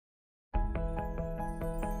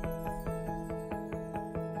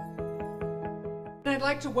And I'd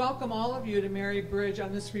like to welcome all of you to Mary Bridge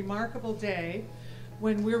on this remarkable day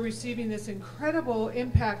when we're receiving this incredible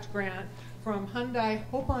impact grant from Hyundai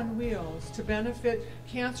Hope on Wheels to benefit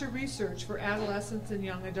cancer research for adolescents and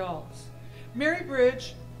young adults. Mary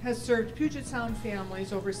Bridge has served Puget Sound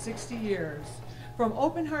families over 60 years, from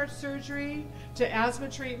open heart surgery to asthma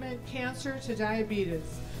treatment, cancer to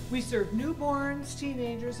diabetes. We serve newborns,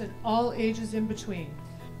 teenagers, and all ages in between.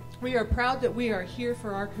 We are proud that we are here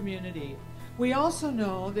for our community. We also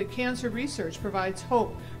know that cancer research provides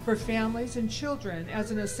hope for families and children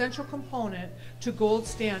as an essential component to gold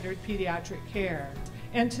standard pediatric care.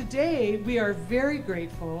 And today we are very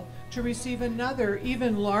grateful to receive another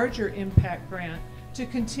even larger impact grant to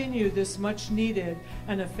continue this much needed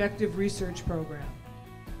and effective research program.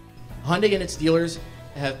 Hyundai and its dealers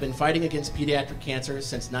have been fighting against pediatric cancer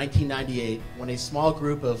since 1998, when a small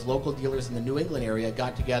group of local dealers in the New England area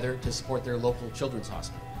got together to support their local children's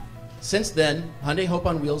hospital. Since then, Hyundai Hope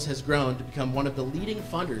on Wheels has grown to become one of the leading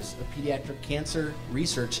funders of pediatric cancer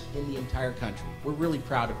research in the entire country. We're really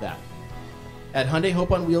proud of that. At Hyundai Hope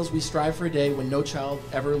on Wheels, we strive for a day when no child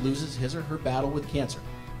ever loses his or her battle with cancer.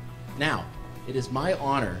 Now, it is my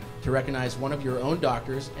honor to recognize one of your own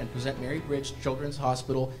doctors and present Mary Bridge Children's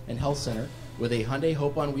Hospital and Health Center with a Hyundai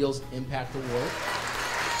Hope on Wheels Impact Award.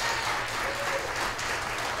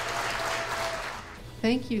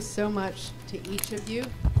 Thank you so much to each of you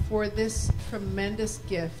for this tremendous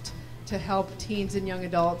gift to help teens and young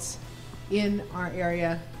adults in our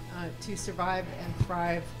area to survive and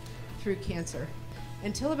thrive through cancer.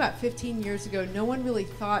 Until about 15 years ago, no one really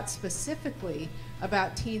thought specifically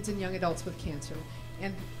about teens and young adults with cancer,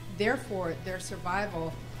 and therefore their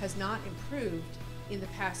survival has not improved in the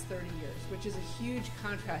past 30 years, which is a huge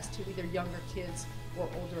contrast to either younger kids or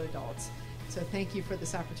older adults. So thank you for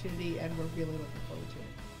this opportunity, and we're really looking forward to it.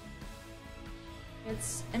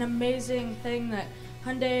 It's an amazing thing that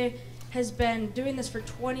Hyundai has been doing this for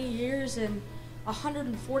 20 years, and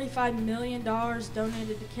 $145 million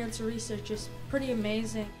donated to cancer research is pretty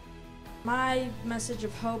amazing. My message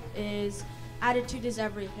of hope is attitude is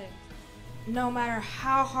everything. No matter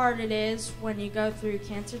how hard it is when you go through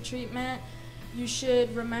cancer treatment, you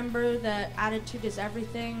should remember that attitude is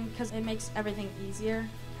everything, because it makes everything easier,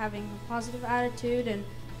 having a positive attitude. And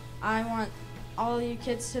I want all you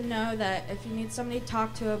kids to know that if you need somebody to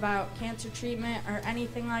talk to about cancer treatment or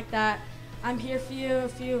anything like that, I'm here for you.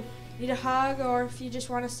 If you need a hug or if you just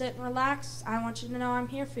want to sit and relax, I want you to know I'm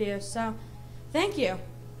here for you. So, thank you.